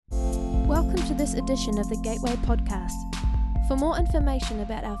Welcome to this edition of the Gateway Podcast. For more information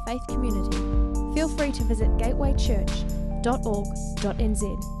about our faith community, feel free to visit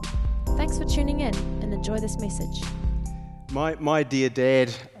gatewaychurch.org.nz. Thanks for tuning in and enjoy this message. My dear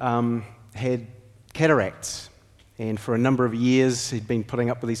dad had cataracts, and for a number of years he'd been putting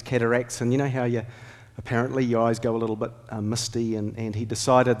up with these cataracts, and you know how apparently your eyes go a little bit misty, and he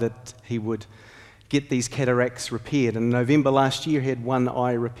decided that he would get these cataracts repaired. In November last year he had one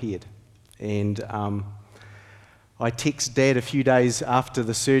eye repaired, and I texted Dad a few days after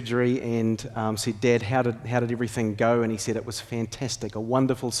the surgery and said, "Dad, how did everything go?" And he said it was fantastic, a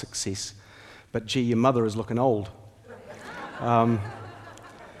wonderful success, but gee, your mother is looking old. And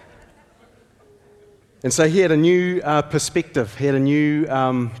so he had a new perspective, he had a new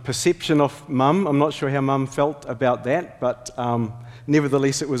perception of Mum. I'm not sure how Mum felt about that, but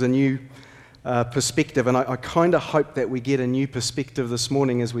nevertheless it was a new perspective, and I kind of hope that we get a new perspective this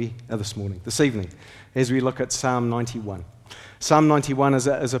evening, as we look at Psalm 91. Psalm 91 is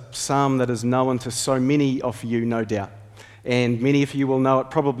a psalm that is known to so many of you, no doubt, and many of you will know it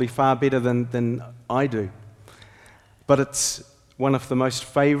probably far better than I do. But it's one of the most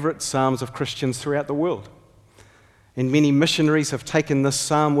favourite psalms of Christians throughout the world. And many missionaries have taken this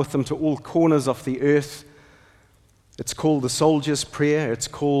psalm with them to all corners of the earth. It's called the Soldier's Prayer. It's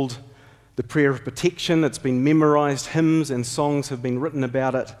called the Prayer of Protection. It's been memorised. Hymns and songs have been written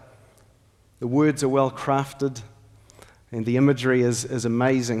about it. The words are well crafted, and the imagery is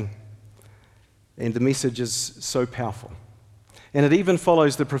amazing, and the message is so powerful. And it even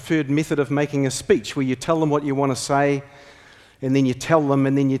follows the preferred method of making a speech, where you tell them what you want to say, and then you tell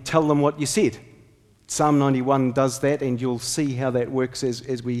them what you said. Psalm 91 does that, and you'll see how that works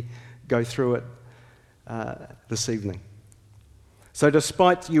as we go through it this evening. So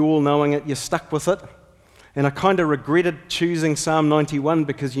despite you all knowing it, you're stuck with it. And I kind of regretted choosing Psalm 91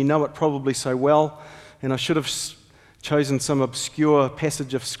 because you know it probably so well, and I should have chosen some obscure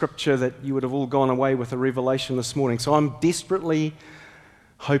passage of Scripture that you would have all gone away with a revelation this morning. So I'm desperately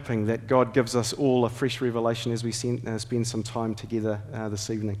hoping that God gives us all a fresh revelation as we spend some time together this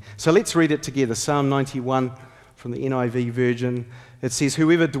evening. So let's read it together. Psalm 91 from the NIV version. It says,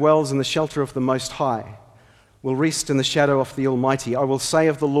 "Whoever dwells in the shelter of the Most High will rest in the shadow of the Almighty. I will say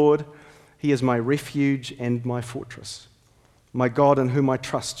of the Lord, He is my refuge and my fortress, my God in whom I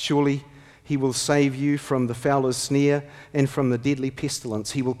trust. Surely He will save you from the fowler's snare and from the deadly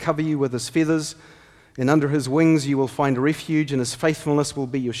pestilence. He will cover you with His feathers, and under His wings you will find refuge, and His faithfulness will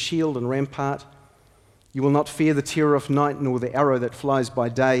be your shield and rampart. You will not fear the terror of night, nor the arrow that flies by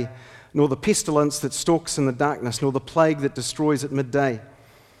day, nor the pestilence that stalks in the darkness, nor the plague that destroys at midday.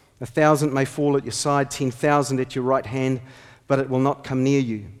 1,000 may fall at your side, 10,000 at your right hand, but it will not come near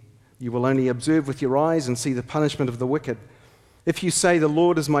you. You will only observe with your eyes and see the punishment of the wicked. If you say, 'The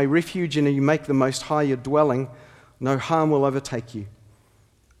Lord is my refuge,' and you make the Most High your dwelling, no harm will overtake you.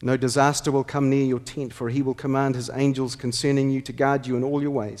 No disaster will come near your tent, for He will command His angels concerning you to guard you in all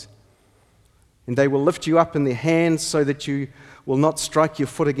your ways. And they will lift you up in their hands so that you will not strike your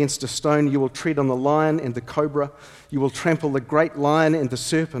foot against a stone. You will tread on the lion and the cobra. You will trample the great lion and the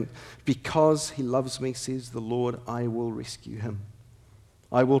serpent. Because He loves me, says the Lord, I will rescue Him.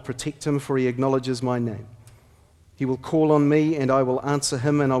 I will protect Him, for He acknowledges my name. He will call on me, and I will answer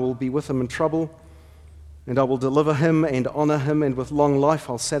Him, and I will be with Him in trouble. And I will deliver Him and honor Him, and with long life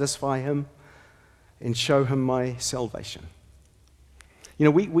I'll satisfy Him and show Him my salvation." You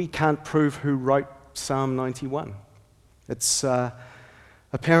know, we can't prove who wrote Psalm 91. It's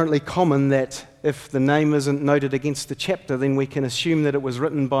apparently common that if the name isn't noted against the chapter, then we can assume that it was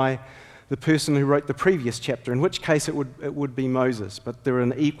written by the person who wrote the previous chapter, in which case it would be Moses. But there are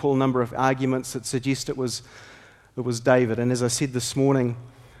an equal number of arguments that suggest it was David. And as I said this morning,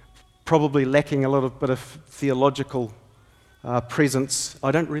 probably lacking a little bit of theological presence,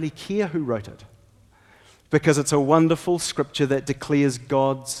 I don't really care who wrote it, because it's a wonderful scripture that declares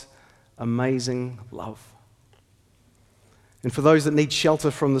God's amazing love. And for those that need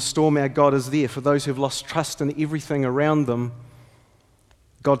shelter from the storm, our God is there. For those who've lost trust in everything around them,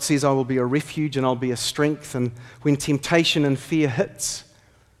 God says, "I will be a refuge and I'll be a strength." And when temptation and fear hits,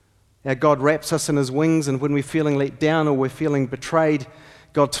 our God wraps us in His wings, and when we're feeling let down or we're feeling betrayed,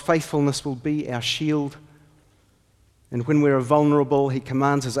 God's faithfulness will be our shield. And when we're vulnerable, He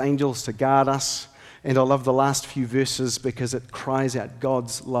commands His angels to guard us. And I love the last few verses because it cries out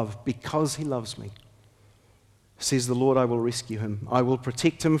God's love. Because He loves me, says the Lord, I will rescue Him. I will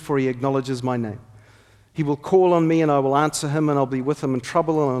protect Him, for He acknowledges my name. He will call on me, and I will answer Him, and I'll be with Him in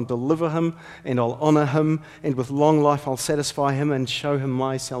trouble, and I'll deliver Him, and I'll honor Him, and with long life I'll satisfy Him and show Him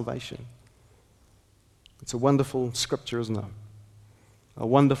my salvation. It's a wonderful scripture, isn't it? a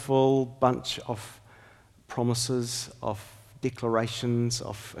wonderful bunch of promises, of declarations,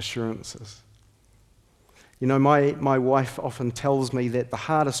 of assurances. You know, my wife often tells me that the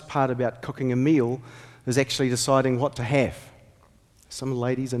hardest part about cooking a meal is actually deciding what to have. Some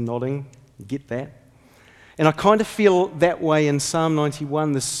ladies are nodding, get that. And I kind of feel that way in Psalm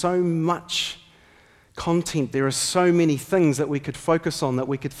 91. There's so much content, there are so many things that we could focus on, that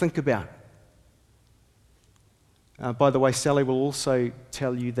we could think about. By the way, Sally will also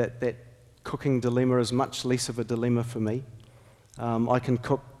tell you that cooking dilemma is much less of a dilemma for me. I can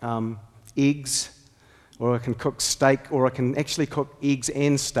cook eggs, or I can cook steak, or I can actually cook eggs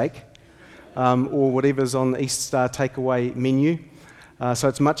and steak, or whatever's on the East Star takeaway menu. So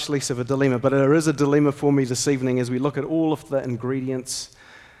it's much less of a dilemma. But there is a dilemma for me this evening as we look at all of the ingredients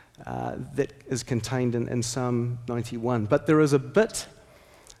that is contained in Psalm 91. But there is a bit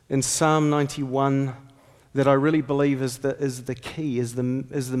in Psalm 91 that I really believe is the key, is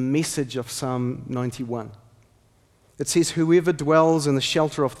the message of Psalm 91. It says, "Whoever dwells in the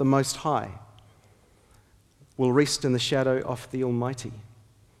shelter of the Most High will rest in the shadow of the Almighty."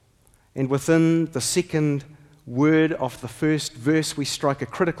 And within the second word of the first verse, we strike a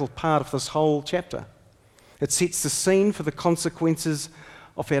critical part of this whole chapter. It sets the scene for the consequences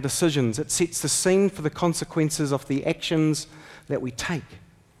of our decisions. It sets the scene for the consequences of the actions that we take.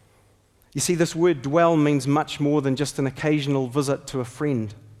 You see, this word dwell means much more than just an occasional visit to a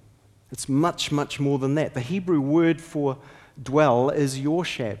friend. It's much, much more than that. The Hebrew word for dwell is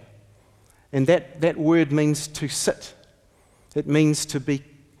yorshab. And that word means to sit. It means to be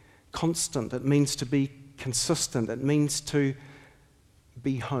constant. It means to be consistent. It means to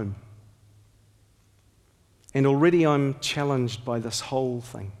be home. And already I'm challenged by this whole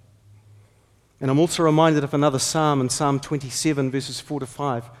thing. And I'm also reminded of another psalm in Psalm 27, verses 4 to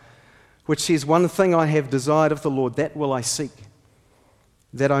 5, which says, "One thing I have desired of the Lord, that will I seek,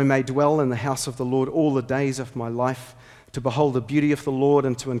 that I may dwell in the house of the Lord all the days of my life, to behold the beauty of the Lord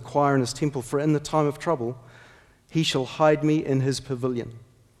and to inquire in his temple. For in the time of trouble he shall hide me in his pavilion.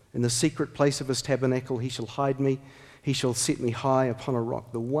 In the secret place of his tabernacle he shall hide me. He shall set me high upon a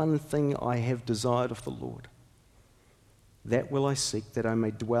rock. The one thing I have desired of the Lord, that will I seek, that I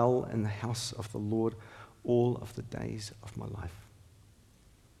may dwell in the house of the Lord all of the days of my life."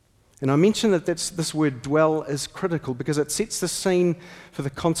 And I mention that this word dwell is critical because it sets the scene for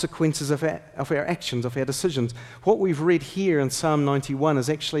the consequences of our actions, of our decisions. What we've read here in Psalm 91 is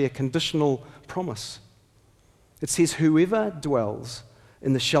actually a conditional promise. It says, "Whoever dwells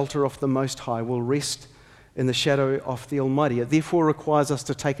in the shelter of the Most High will rest in the shadow of the Almighty." It therefore requires us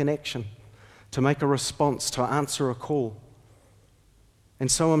to take an action, to make a response, to answer a call.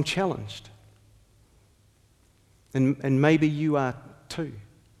 And so I'm challenged. And maybe you are too.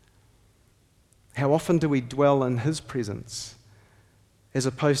 How often do we dwell in his presence as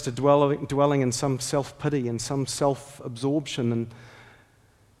opposed to dwelling in some self-pity and some self-absorption and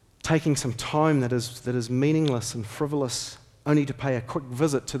taking some time that is meaningless and frivolous only to pay a quick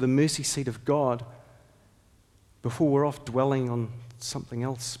visit to the mercy seat of God before we're off dwelling on something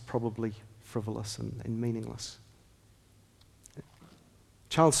else probably frivolous and meaningless.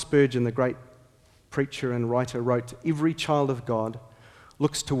 Charles Spurgeon, the great preacher and writer, wrote, "Every child of God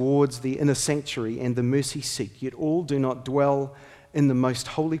looks towards the inner sanctuary and the mercy seat, yet all do not dwell in the most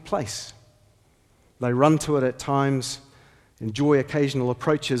holy place. They run to it at times, enjoy occasional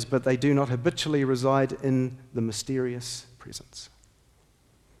approaches, but they do not habitually reside in the mysterious presence."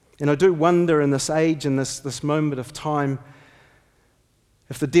 And I do wonder in this age, in this moment of time,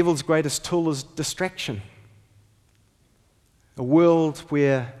 if the devil's greatest tool is distraction. A world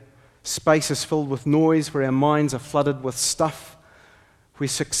where space is filled with noise, where our minds are flooded with stuff, where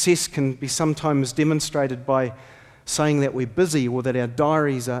success can be sometimes demonstrated by saying that we're busy or that our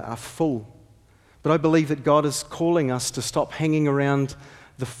diaries are full. But I believe that God is calling us to stop hanging around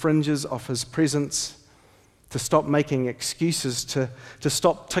the fringes of his presence, to stop making excuses, to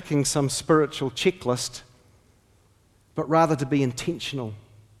stop ticking some spiritual checklist, but rather to be intentional,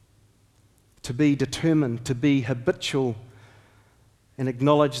 to be determined, to be habitual, and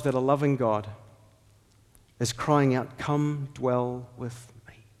acknowledge that a loving God is crying out, "Come dwell with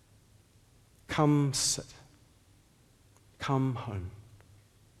me. Come sit. Come home."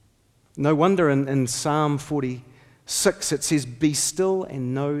 No wonder in Psalm 46 it says, "Be still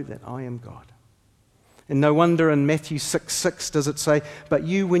and know that I am God." And no wonder in Matthew 6:6 does it say, "But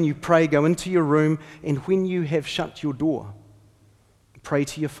you, when you pray, go into your room, and when you have shut your door, pray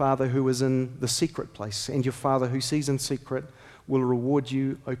to your Father who is in the secret place, and your Father who sees in secret will reward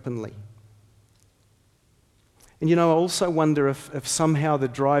you openly." And you know, I also wonder if somehow the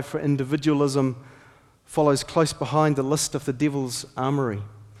drive for individualism follows close behind the list of the devil's armory,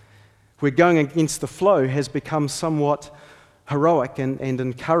 where going against the flow has become somewhat heroic and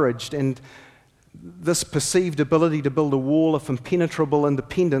encouraged, and this perceived ability to build a wall of impenetrable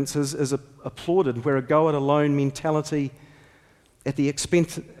independence is applauded, where a go-it-alone mentality at the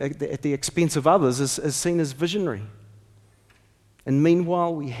expense of others is seen as visionary. And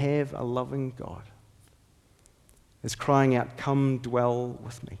meanwhile, we have a loving God is crying out, "Come dwell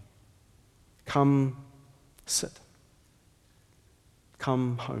with me. Come sit.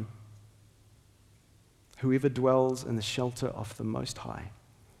 Come home. Whoever dwells in the shelter of the Most High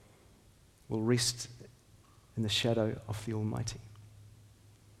will rest in the shadow of the Almighty."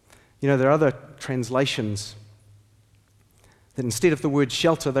 You know, there are other translations that instead of the word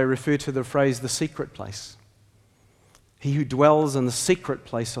shelter, they refer to the phrase the secret place. He who dwells in the secret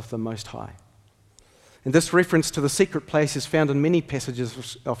place of the Most High. And this reference to the secret place is found in many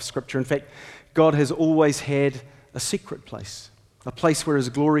passages of Scripture. In fact, God has always had a secret place, a place where His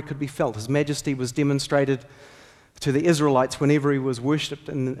glory could be felt. His majesty was demonstrated to the Israelites whenever He was worshipped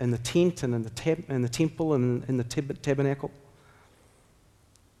in the tent and in the temple and in the tabernacle.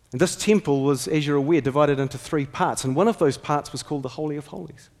 And this temple was, as you're aware, divided into 3 parts. And one of those parts was called the Holy of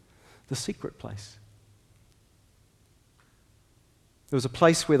Holies, the secret place. It was a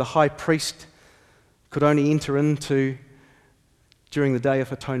place where the high priest could only enter into during the Day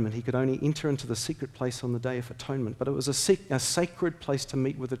of Atonement. He could only enter into the secret place on the Day of Atonement. But it was a sacred place to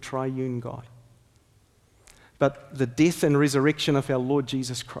meet with the triune God. But the death and resurrection of our Lord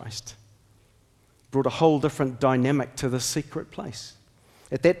Jesus Christ brought a whole different dynamic to the secret place.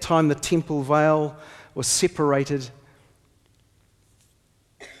 At that time, the temple veil was separated,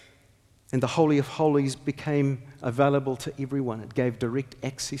 and the Holy of Holies became available to everyone. It gave direct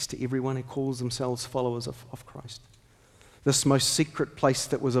access to everyone who calls themselves followers of Christ. This most secret place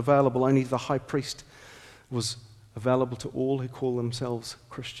that was available only to the high priest was available to all who call themselves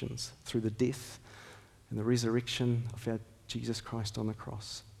Christians through the death and the resurrection of our Jesus Christ on the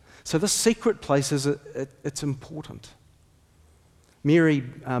cross. So this secret place, it's important. Mary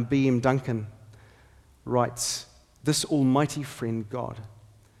B.M. Duncan writes, "This almighty friend, God,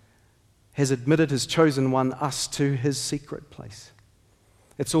 has admitted His chosen one, us, to His secret place.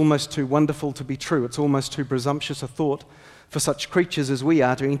 It's almost too wonderful to be true. It's almost too presumptuous a thought for such creatures as we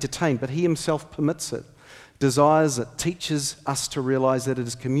are to entertain, but He Himself permits it, desires it, teaches us to realize that it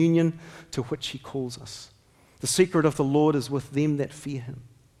is communion to which He calls us. The secret of the Lord is with them that fear Him."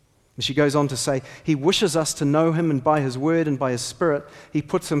 And she goes on to say, "He wishes us to know Him, and by His word and by His Spirit, He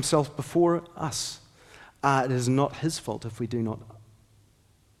puts Himself before us. It is not His fault if we do not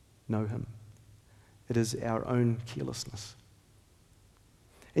know Him. It is our own carelessness."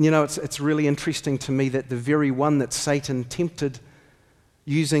 And you know, it's really interesting to me that the very one that Satan tempted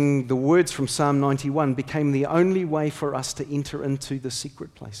using the words from Psalm 91 became the only way for us to enter into the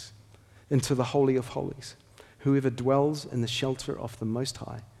secret place, into the Holy of Holies. "Whoever dwells in the shelter of the Most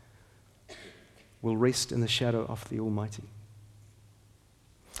High will rest in the shadow of the Almighty."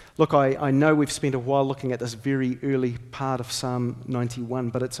 Look, I know we've spent a while looking at this very early part of Psalm 91,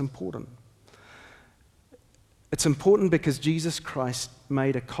 but it's important. It's important because Jesus Christ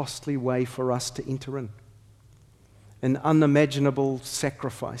made a costly way for us to enter in, an unimaginable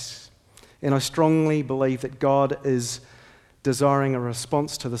sacrifice. And I strongly believe that God is desiring a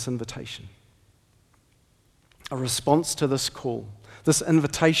response to this invitation, a response to this call, this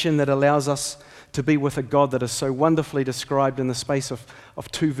invitation that allows us to be with a God that is so wonderfully described in the space of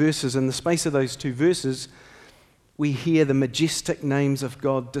 2 verses. In the space of those 2 verses, we hear the majestic names of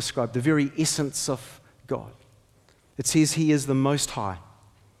God described, the very essence of God. It says He is the Most High.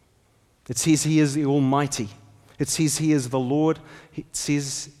 It says He is the Almighty. It says He is the Lord. It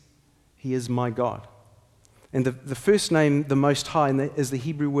says He is my God. And the first name, the Most High, is the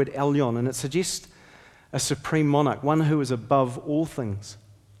Hebrew word Elyon, and it suggests a supreme monarch, one who is above all things.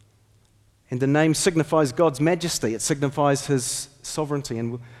 And the name signifies God's majesty. It signifies His sovereignty.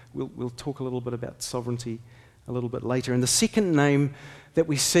 And we'll talk a little bit about sovereignty a little bit later. And the second name that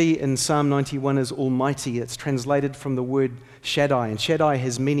we see in Psalm 91 is Almighty. It's translated from the word Shaddai. And Shaddai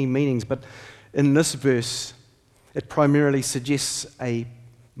has many meanings, but in this verse, it primarily suggests a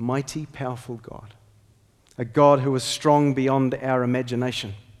mighty, powerful God. A God who is strong beyond our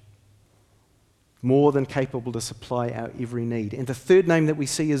imagination, more than capable to supply our every need. And the third name that we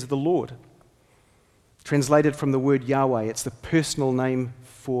see is the Lord. Translated from the word Yahweh, it's the personal name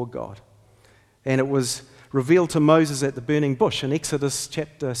for God. And it was revealed to Moses at the burning bush in Exodus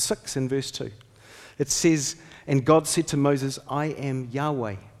chapter 6 and verse 2. It says, "And God said to Moses, I am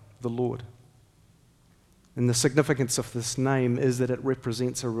Yahweh, the Lord." And the significance of this name is that it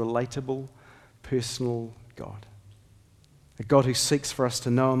represents a relatable, personal God. A God who seeks for us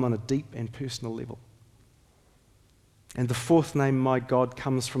to know him on a deep and personal level. And the fourth name, my God,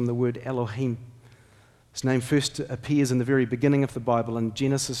 comes from the word Elohim. His name first appears in the very beginning of the Bible in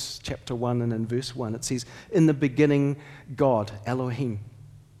Genesis chapter 1 and in verse 1. It says, in the beginning, God, Elohim,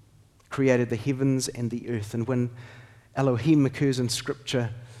 created the heavens and the earth. And when Elohim occurs in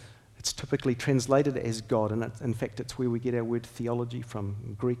Scripture, it's typically translated as God. And in fact, it's where we get our word theology from.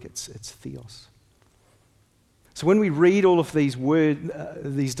 In Greek, it's theos. So when we read all of these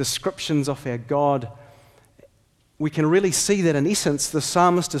these descriptions of our God, we can really see that in essence the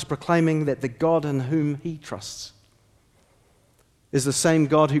psalmist is proclaiming that the God in whom he trusts is the same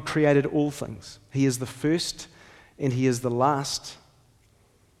God who created all things. He is the first and he is the last,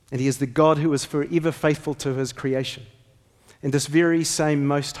 and he is the God who is forever faithful to his creation. And this very same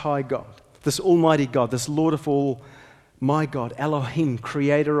Most High God, this Almighty God, this Lord of all, my God, Elohim,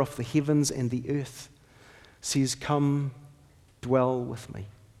 creator of the heavens and the earth, says, come dwell with me.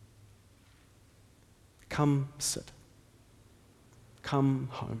 Come sit. Come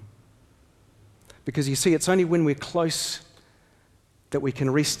home. Because you see, it's only when we're close that we can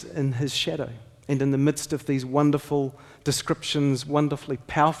rest in his shadow. And in the midst of these wonderful descriptions, wonderfully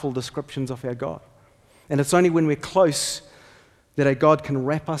powerful descriptions of our God. And it's only when we're close that our God can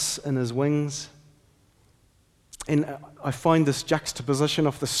wrap us in his wings. And I find this juxtaposition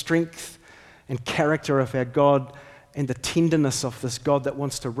of the strength and character of our God and the tenderness of this God that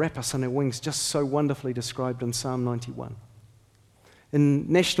wants to wrap us in our wings just so wonderfully described in Psalm 91.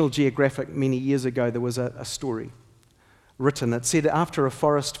 In National Geographic many years ago, there was a story written that said after a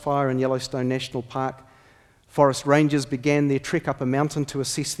forest fire in Yellowstone National Park, forest rangers began their trek up a mountain to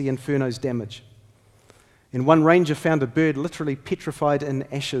assess the inferno's damage. And one ranger found a bird literally petrified in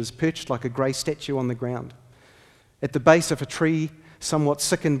ashes, perched like a grey statue on the ground. At the base of a tree, somewhat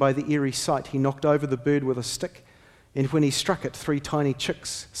sickened by the eerie sight, he knocked over the bird with a stick, and when he struck it, 3 tiny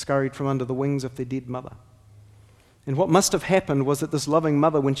chicks scurried from under the wings of their dead mother. And what must have happened was that this loving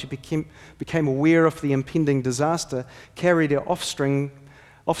mother, when she became aware of the impending disaster, carried her offspring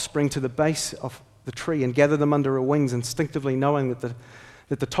to the base of the tree and gathered them under her wings, instinctively knowing that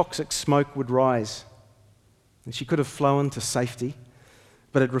the toxic smoke would rise. And she could have flown to safety,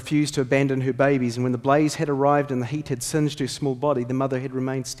 but had refused to abandon her babies. And when the blaze had arrived and the heat had singed her small body, the mother had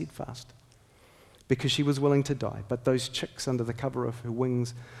remained steadfast because she was willing to die. But those chicks under the cover of her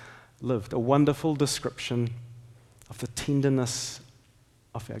wings lived. A wonderful description of the tenderness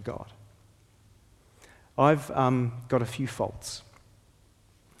of our God. I've got a few faults.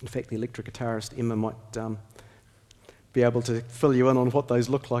 In fact, the electric guitarist Emma might be able to fill you in on what those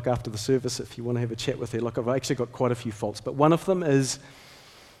look like after the service if you want to have a chat with her. Look, I've actually got quite a few faults, but one of them is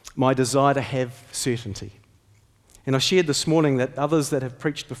my desire to have certainty. And I shared this morning that others that have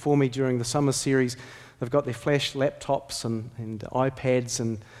preached before me during the summer series, they've got their flash laptops and iPads,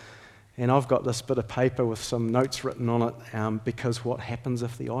 and I've got this bit of paper with some notes written on it because what happens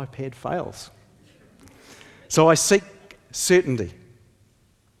if the iPad fails? So I seek certainty,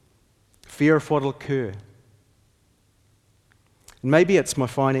 fear of what will occur. And maybe it's my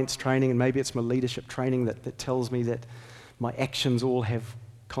finance training and maybe it's my leadership training that tells me that my actions all have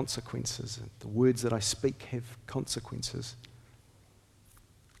consequences. The words that I speak have consequences.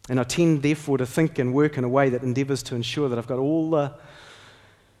 And I tend, therefore, to think and work in a way that endeavours to ensure that I've got all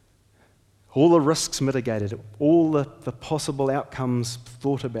the risks mitigated, all the possible outcomes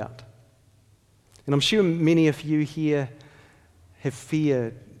thought about. And I'm sure many of you here have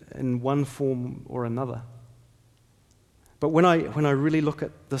fear in one form or another. But when I really look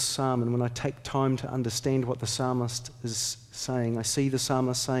at this psalm and when I take time to understand what the psalmist is saying, I see the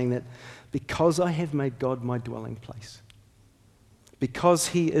psalmist saying that because I have made God my dwelling place, because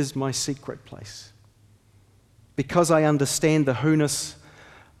he is my secret place, because I understand the who-ness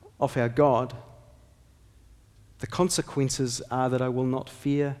of our God, the consequences are that I will not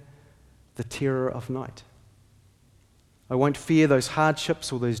fear the terror of night. I won't fear those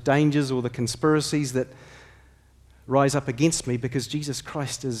hardships or those dangers or the conspiracies that rise up against me because Jesus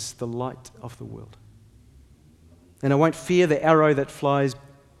Christ is the light of the world. And I won't fear the arrow that flies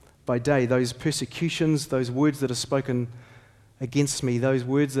by day, those persecutions, those words that are spoken against me, those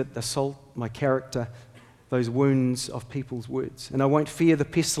words that assault my character, those wounds of people's words. And I won't fear the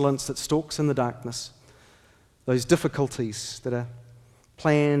pestilence that stalks in the darkness, those difficulties that are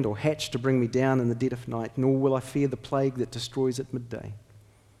planned or hatched to bring me down in the dead of night, nor will I fear the plague that destroys at midday,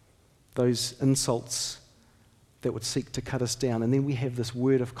 those insults that would seek to cut us down. And then we have this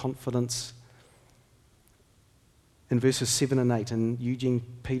word of confidence in verses 7 and 8, and Eugene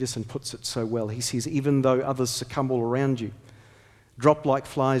Peterson puts it so well. He says, even though others succumb all around you, Drop like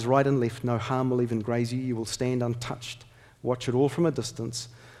flies right and left, no harm will even graze you. You will stand untouched. Watch it all from a distance.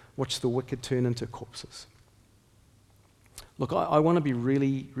 Watch the wicked turn into corpses. Look, I want to be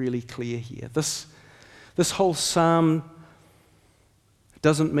really, really clear here. This whole psalm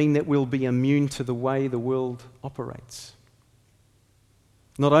doesn't mean that we'll be immune to the way the world operates.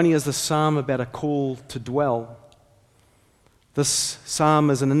 Not only is the psalm about a call to dwell, this psalm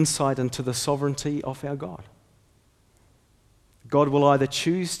is an insight into the sovereignty of our God. God will either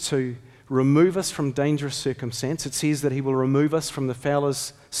choose to remove us from dangerous circumstance. It says that he will remove us from the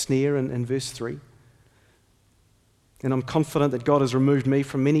fowler's snare in verse 3. And I'm confident that God has removed me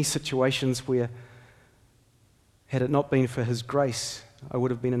from many situations where, had it not been for his grace, I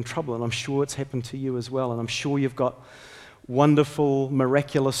would have been in trouble. And I'm sure it's happened to you as well. And I'm sure you've got wonderful,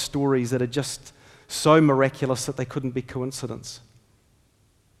 miraculous stories that are just so miraculous that they couldn't be coincidence.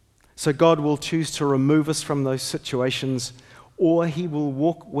 So God will choose to remove us from those situations, or he will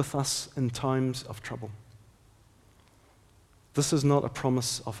walk with us in times of trouble. This is not a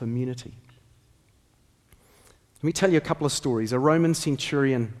promise of immunity. Let me tell you a couple of stories. A Roman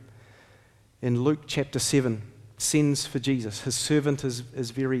centurion in Luke chapter 7 sends for Jesus. His servant is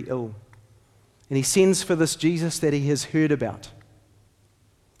very ill. And he sends for this Jesus that he has heard about.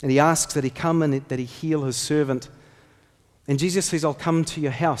 And he asks that he come and that he heal his servant. And Jesus says, I'll come to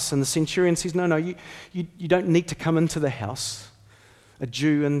your house. And the centurion says, no, you don't need to come into the house. A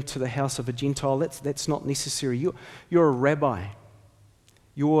Jew into the house of a Gentile, that's not necessary. You're a rabbi.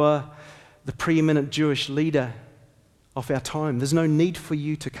 You're the preeminent Jewish leader of our time. There's no need for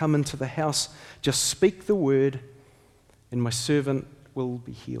you to come into the house. Just speak the word and my servant will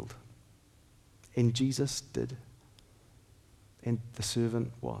be healed. And Jesus did. And the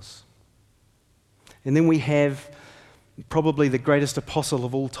servant was. And then we have probably the greatest apostle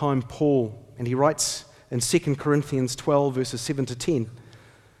of all time, Paul. And he writes in 2 Corinthians 12, verses 7 to 10.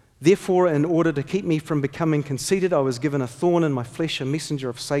 Therefore, in order to keep me from becoming conceited, I was given a thorn in my flesh, a messenger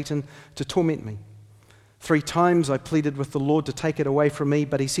of Satan, to torment me. 3 times I pleaded with the Lord to take it away from me,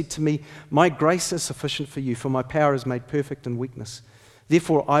 but he said to me, my grace is sufficient for you, for my power is made perfect in weakness.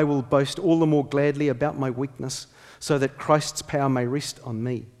 Therefore, I will boast all the more gladly about my weakness, so that Christ's power may rest on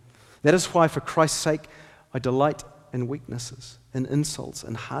me. That is why, for Christ's sake, I delight in weaknesses, in insults,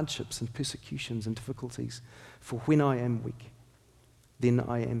 in hardships, in persecutions, and difficulties. For when I am weak, then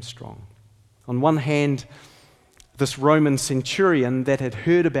I am strong. On one hand, this Roman centurion that had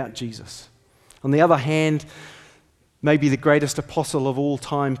heard about Jesus. On the other hand, maybe the greatest apostle of all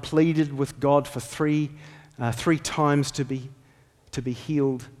time pleaded with God for three times to be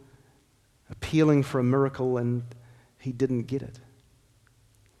healed, appealing for a miracle, and he didn't get it.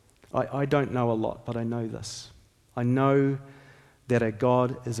 I don't know a lot, but I know this. I know that our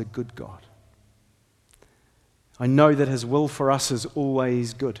God is a good God. I know that his will for us is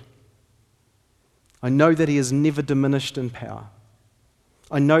always good. I know that he is never diminished in power.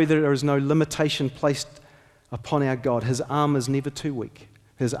 I know that there is no limitation placed upon our God. His arm is never too weak.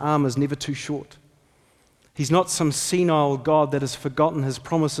 His arm is never too short. He's not some senile God that has forgotten his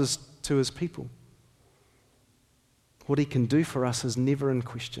promises to his people. What he can do for us is never in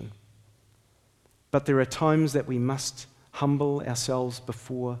question. But there are times that we must humble ourselves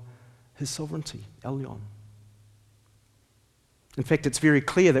before his sovereignty, Elyon. In fact, it's very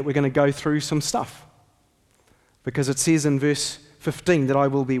clear that we're going to go through some stuff, because it says in verse 15 that I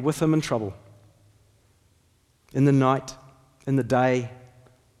will be with him in trouble, in the night, in the day,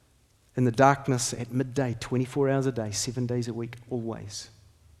 in the darkness, at midday, 24 hours a day, 7 days a week, always.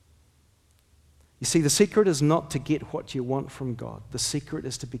 You see, the secret is not to get what you want from God. The secret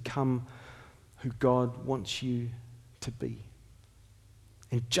is to become who God wants you to be.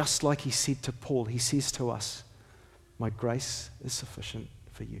 And just like he said to Paul, he says to us, my grace is sufficient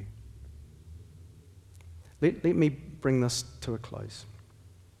for you. Let me bring this to a close.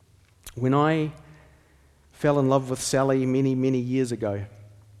 When I fell in love with Sally many, many years ago,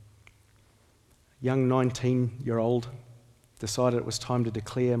 young 19-year-old, decided it was time to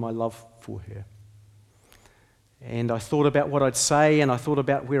declare my love for her. And I thought about what I'd say, and I thought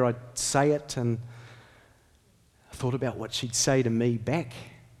about where I'd say it, and I thought about what she'd say to me back.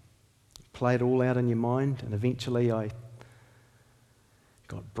 Play it all out in your mind, and eventually I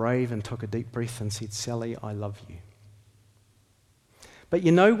got brave and took a deep breath and said, Sally, I love you. But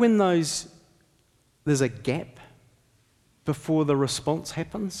you know when there's a gap before the response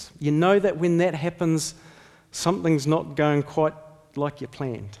happens? You know that when that happens, something's not going quite like you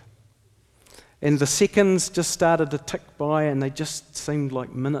planned. And the seconds just started to tick by, and they just seemed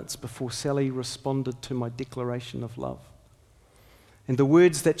like minutes before Sally responded to my declaration of love. And the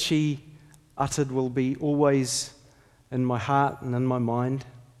words that she uttered will be always in my heart and in my mind,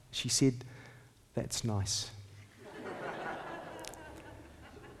 she said, "That's nice."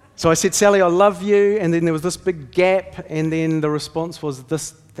 So I said, "Sally, I love you." And then there was this big gap, and then the response was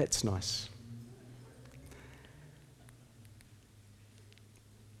this, "That's nice."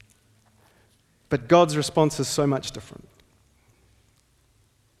 But God's response is so much different.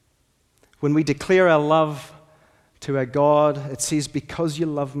 When we declare our love to our God, it says, "Because you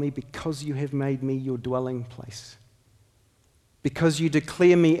love me, because you have made me your dwelling place, because you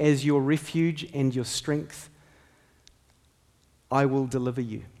declare me as your refuge and your strength, I will deliver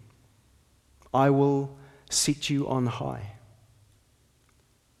you. I will set you on high.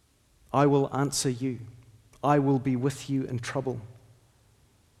 I will answer you. I will be with you in trouble.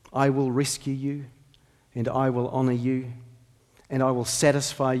 I will rescue you, and I will honor you, and I will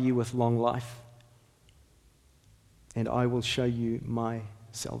satisfy you with long life, and I will show you my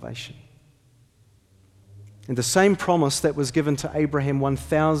salvation." And the same promise that was given to Abraham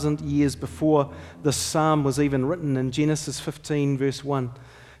 1,000 years before this psalm was even written in Genesis 15, verse 1,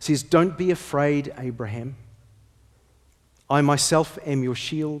 says, "Don't be afraid, Abraham. I myself am your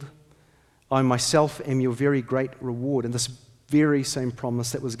shield. I myself am your very great reward." And this very same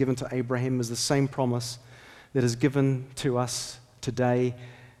promise that was given to Abraham is the same promise that is given to us today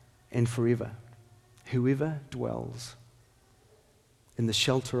and forever. Whoever dwells in the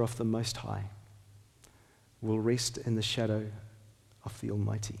shelter of the Most High will rest in the shadow of the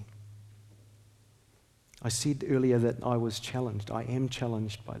Almighty. I said earlier that I was challenged. I am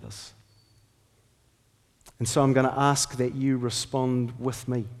challenged by this. And so I'm going to ask that you respond with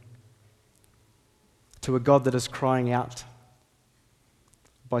me to a God that is crying out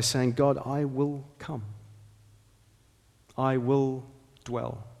by saying, "God, I will come. I will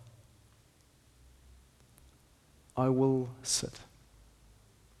dwell. I will sit.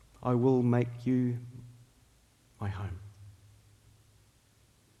 I will make you my home."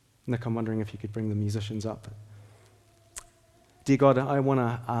 Nick, I'm wondering if you could bring the musicians up. Dear God, I want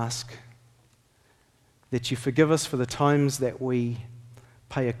to ask that you forgive us for the times that we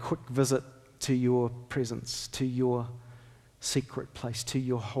pay a quick visit to your presence, to your secret place, to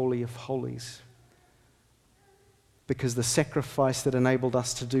your Holy of Holies, because the sacrifice that enabled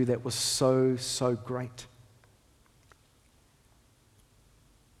us to do that was so, so great.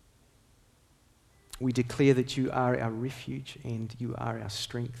 We declare that you are our refuge and you are our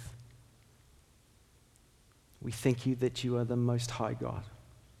strength. We thank you that you are the Most High God.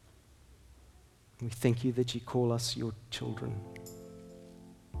 We thank you that you call us your children.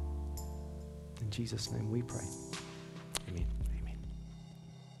 In Jesus' name we pray. Amen. Amen.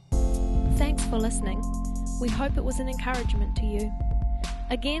 Thanks for listening. We hope it was an encouragement to you.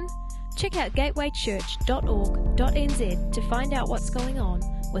 Again, check out gatewaychurch.org.nz to find out what's going on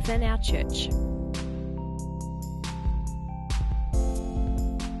within our church.